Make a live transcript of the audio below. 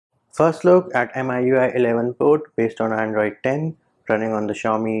First look at MIUI 11 port based on Android 10 running on the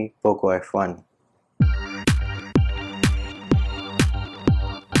Xiaomi Poco F1.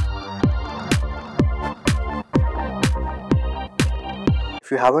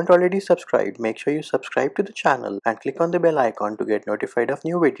 If you haven't already subscribed, make sure you subscribe to the channel and click on the bell icon to get notified of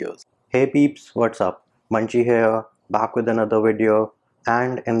new videos. Hey peeps, what's up? Munchie here, back with another video,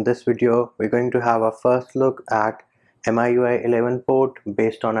 and in this video we're going to have a first look at MIUI 11 port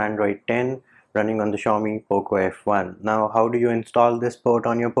based on Android 10 running on the Xiaomi Poco F1. Now how do you install this port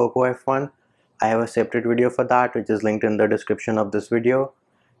on your Poco F1? I have a separate video for that which is linked in the description of this video,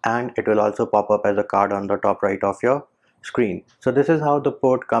 and it will also pop up as a card on the top right of your screen. So this is how the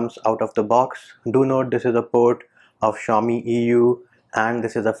port comes out of the box. Do note this is a port of Xiaomi EU and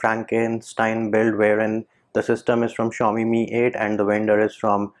this is a Frankenstein build wherein the system is from Xiaomi Mi 8 and the vendor is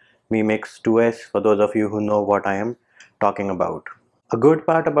from Mi Mix 2S, for those of you who know what I am talking about. A good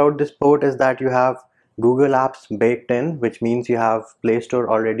part about this port is that you have Google Apps baked in, which means you have Play Store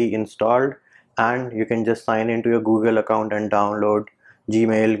already installed and you can just sign into your Google account and download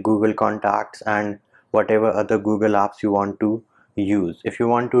Gmail, Google Contacts and whatever other Google apps you want to use. If you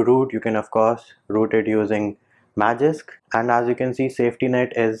want to root, you can of course root it using Magisk, and as you can see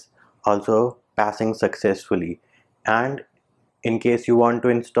SafetyNet is also passing successfully. And in case you want to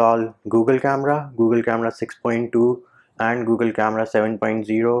install Google Camera 6.2 and Google Camera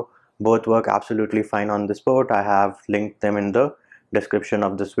 7.0, both work absolutely fine on this port. I have linked them in the description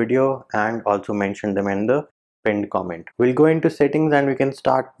of this video and also mentioned them in the pinned comment. We'll go into settings and we can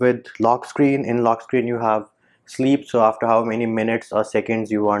start with lock screen. In lock screen you have sleep, so after how many minutes or seconds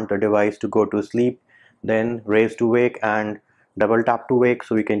you want the device to go to sleep, then raise to wake and double tap to wake.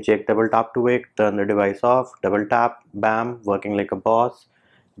 So we can check double tap to wake, turn the device off, double tap, bam, working like a boss.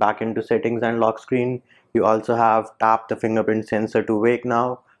 Back into settings and lock screen, you also have tap the fingerprint sensor to wake.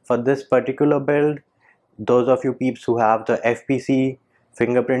 Now for this particular build, those of you peeps who have the FPC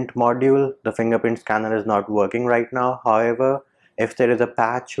fingerprint module, the fingerprint scanner is not working right now. However, if there is a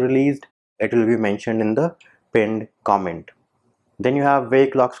patch released, it will be mentioned in the pinned comment. Then you have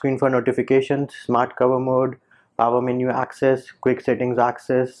wake lock screen for notifications, smart cover mode, power menu access, quick settings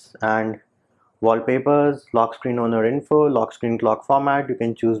access, and wallpapers, lock screen owner info, lock screen clock format. You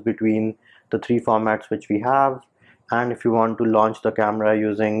can choose between the three formats which we have, and if you want to launch the camera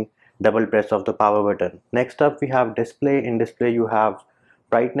using double press of the power button. Next up we have display. In display you have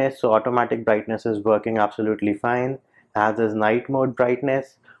brightness, so automatic brightness is working absolutely fine, as is night mode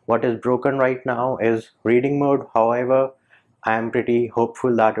brightness. What is broken right now is reading mode. However, I am pretty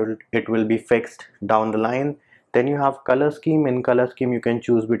hopeful that it will be fixed down the line. Then you have color scheme. In color scheme you can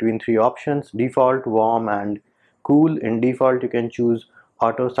choose between three options: default, warm and cool. In default you can choose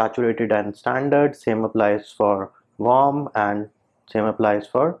auto, saturated and standard. Same applies for warm and same applies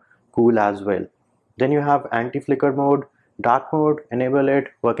for cool as well. Then you have anti-flicker mode, dark mode, enable it,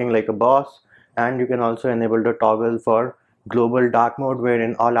 working like a boss. And you can also enable the toggle for global dark mode,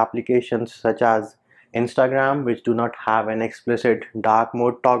 wherein all applications such as Instagram which do not have an explicit dark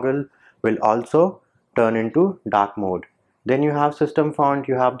mode toggle will also turn into dark mode. Then you have system font.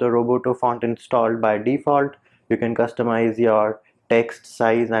 You have the Roboto font installed by default. You can customize your text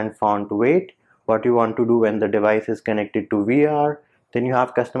size and font weight, what you want to do when the device is connected to VR. Then you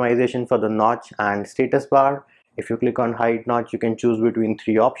have customization for the notch and status bar. If you click on hide notch, you can choose between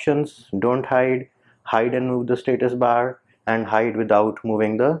three options: don't hide, hide and move the status bar, and hide without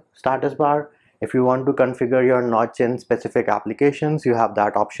moving the status bar. If you want to configure your notch in specific applications, you have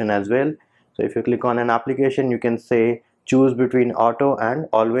that option as well. So if you click on an application, you can say choose between auto and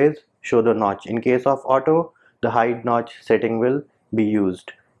always show the notch. In case of auto, the hide notch setting will be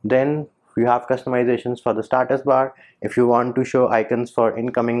used. Then you have customizations for the status bar. If you want to show icons for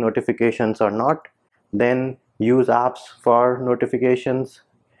incoming notifications or not, then use apps for notifications,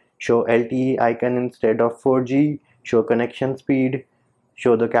 show LTE icon instead of 4G, show connection speed,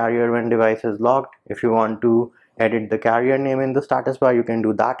 show the carrier when device is locked. If you want to edit the carrier name in the status bar, you can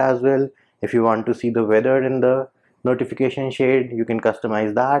do that as well. If you want to see the weather in the notification shade, you can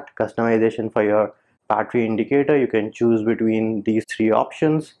customize that. Customization for your battery indicator, you can choose between these three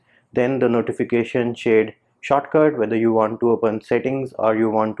options. Then the notification shade shortcut, whether you want to open settings or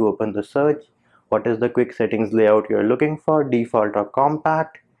you want to open the search. What is the quick settings layout you're looking for, default or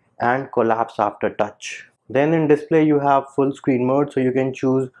compact, and collapse after touch. Then in display you have full screen mode, so you can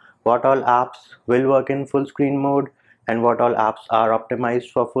choose what all apps will work in full screen mode and what all apps are optimized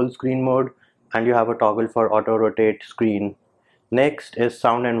for full screen mode, and you have a toggle for auto rotate screen. Next is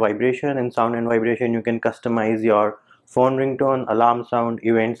sound and vibration. In sound and vibration you can customize your phone ringtone, alarm sound,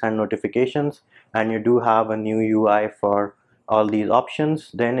 events and notifications, and you do have a new UI for all these options.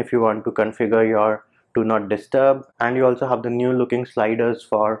 Then if you want to configure your do not disturb, and you also have the new looking sliders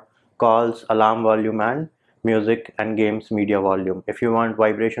for calls, alarm volume, and music and games media volume. If you want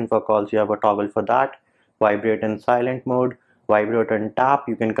vibration for calls, you have a toggle for that. Vibrate in silent mode, vibrate and tap.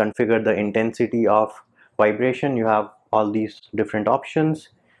 You can configure the intensity of vibration. You have all these different options.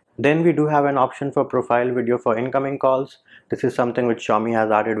 Then we do have an option for profile video for incoming calls. This is something which Xiaomi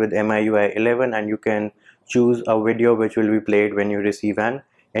has added with MIUI 11, and you can choose a video which will be played when you receive an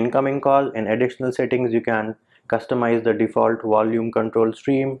incoming call. In additional settings, you can customize the default volume control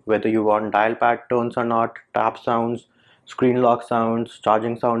stream, whether you want dial pad tones or not, tap sounds, screen lock sounds,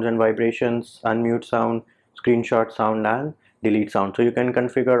 charging sounds and vibrations, unmute sound, screenshot sound, and delete sound. So you can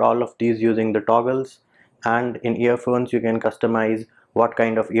configure all of these using the toggles. And in earphones, you can customize what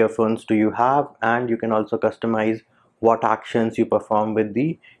kind of earphones do you have, and you can also customize what actions you perform with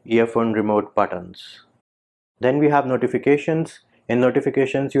the earphone remote buttons. Then we have notifications. In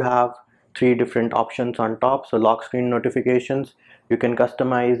notifications, you have three different options on top. So lock screen notifications, you can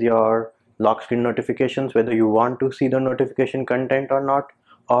customize your lock screen notifications, whether you want to see the notification content or not,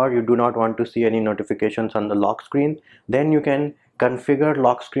 or you do not want to see any notifications on the lock screen. Then you can configure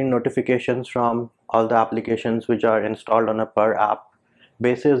lock screen notifications from all the applications which are installed on a per app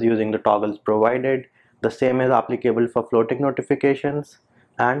basis using the toggles provided. The same is applicable for floating notifications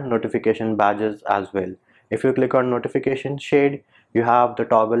and notification badges as well. If you click on notification shade, you have the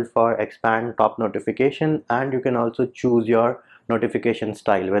toggle for expand top notification, and you can also choose your notification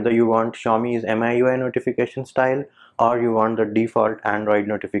style, whether you want Xiaomi's MIUI notification style or you want the default Android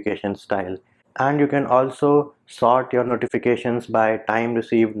notification style. And you can also sort your notifications by time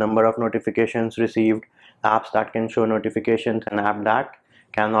received, number of notifications received, apps that can show notifications and app that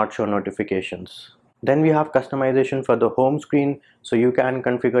cannot show notifications. Then we have customization for the home screen. So you can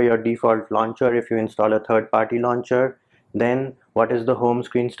configure your default launcher if you install a third-party launcher. Then what is the home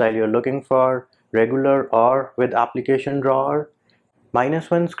screen style you're looking for, regular or with application drawer.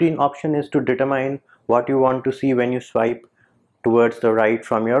 -1 screen option is to determine what you want to see when you swipe towards the right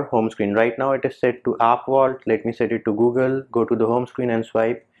from your home screen. Right now it is set to app vault. Let me set it to Google, go to the home screen and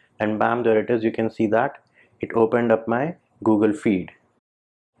swipe, and bam, there it is. You can see that it opened up my Google feed.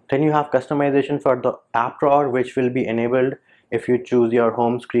 Then you have customization for the app drawer, which will be enabled if you choose your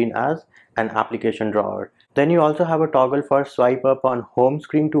home screen as an application drawer. Then you also have a toggle for swipe up on home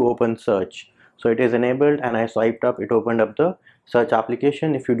screen to open search. So it is enabled and I swiped up, it opened up the search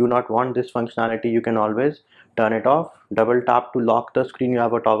application. If you do not want this functionality, you can always turn it off. Double tap to lock the screen, you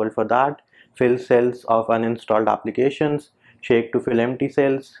have a toggle for that. Fill cells of uninstalled applications, shake to fill empty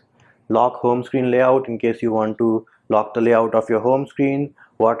cells, lock home screen layout in case you want to lock the layout of your home screen.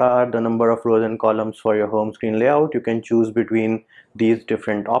 What are the number of rows and columns for your home screen layout? You can choose between these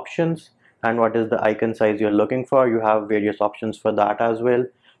different options. And what is the icon size you're looking for? You have various options for that as well.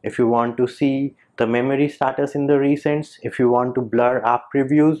 If you want to see the memory status in the recents, if you want to blur app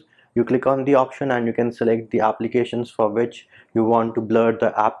previews, you click on the option and you can select the applications for which you want to blur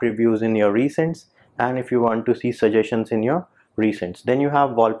the app previews in your recents, and if you want to see suggestions in your recents. Then you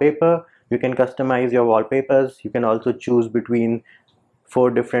have wallpaper. You can customize your wallpapers. You can also choose between 4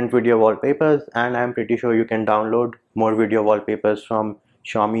 different video wallpapers, and I'm pretty sure you can download more video wallpapers from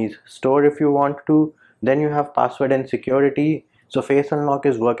Xiaomi's store if you want to. Then you have password and security. So face unlock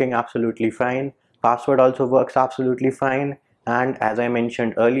is working absolutely fine. Password also works absolutely fine. And as I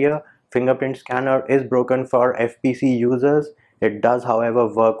mentioned earlier, fingerprint scanner is broken for FPC users. It does, however,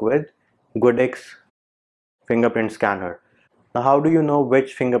 work with Goodx fingerprint scanner. Now, how do you know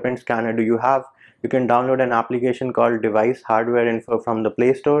which fingerprint scanner do you have? You can download an application called Device Hardware Info from the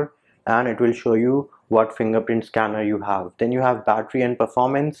Play Store, and it will show you what fingerprint scanner you have. Then you have battery and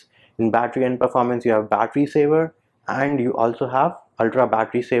performance. In battery and performance, you have battery saver, and you also have ultra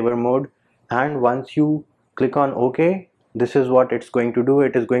battery saver mode. And once you click on OK, this is what it's going to do.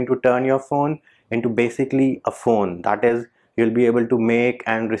 It is going to turn your phone into basically a phone. That is, you'll be able to make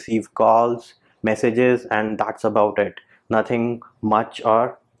and receive calls, messages, and that's about it. Nothing much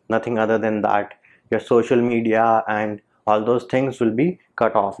or nothing other than that. Your social media and all those things will be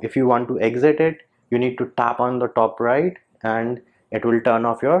cut off. If you want to exit it, you need to tap on the top right and it will turn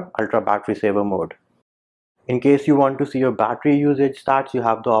off your ultra battery saver mode. In case you want to see your battery usage stats, you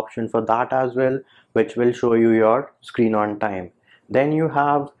have the option for that as well, which will show you your screen on time. Then you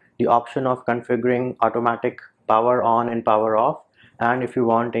have the option of configuring automatic power on and power off, and if you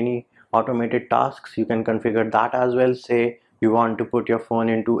want any automated tasks, you can configure that as well. Say you want to put your phone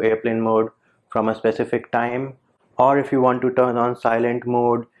into airplane mode from a specific time, or if you want to turn on silent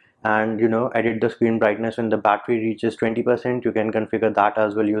mode and edit the screen brightness when the battery reaches 20%, you can configure that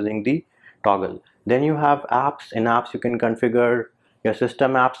as well using the toggle. Then you have apps. In apps you can configure your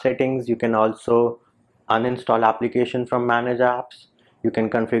system app settings. You can also uninstall application from manage apps. You can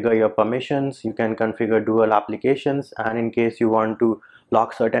configure your permissions. You can configure dual applications, and in case you want to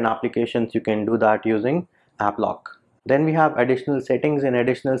lock certain applications, you can do that using app lock. Then we have additional settings. In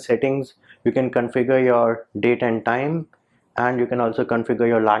additional settings you can configure your date and time, and you can also configure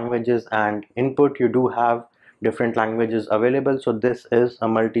your languages and input. You do have different languages available, so this is a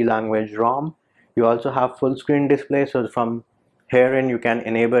multi-language ROM. You also have full screen display, so from herein you can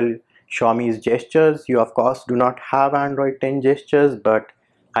enable Xiaomi's gestures. You of course do not have Android 10 gestures, but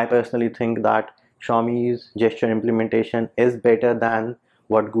I personally think that Xiaomi's gesture implementation is better than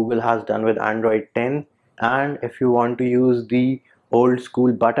what Google has done with Android 10. And if you want to use the old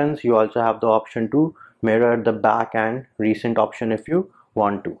school buttons, you also have the option to mirror the back and recent option if you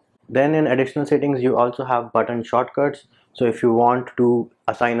want to. Then in additional settings you also have button shortcuts. So if you want to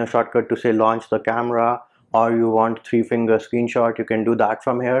assign a shortcut to say launch the camera, or you want 3-finger screenshot, you can do that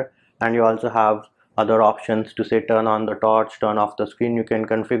from here. And you also have other options to say turn on the torch, turn off the screen. You can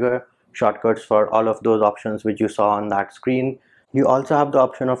configure shortcuts for all of those options which you saw on that screen. You also have the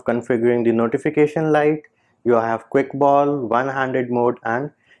option of configuring the notification light. You have quick ball, one-handed mode,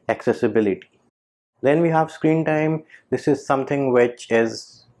 and accessibility. Then we have screen time. This is something which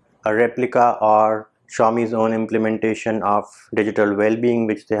is a replica or Xiaomi's own implementation of digital well-being,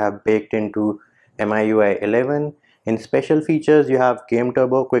 which they have baked into MIUI 11. In special features, you have Game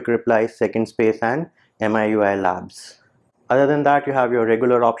Turbo, Quick Reply, Second Space, and MIUI Labs. Other than that, you have your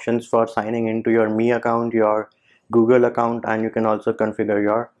regular options for signing into your Mi account, your Google account, and you can also configure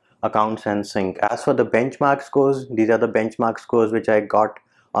your accounts and sync. As for the benchmark scores, these are the benchmark scores which I got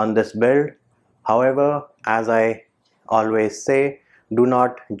on this build. However, as I always say, do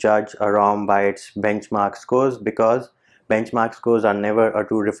not judge a ROM by its benchmark scores, because benchmark scores are never a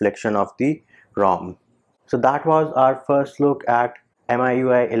true reflection of the ROM. So that was our first look at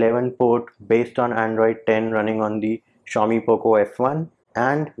MIUI 11 port based on Android 10 running on the Xiaomi Poco F1.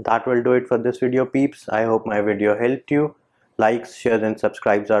 And that will do it for this video, peeps. I hope my video helped you. Likes, shares and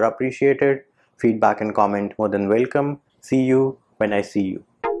subscribes are appreciated. Feedback and comment more than welcome. See you when I see you.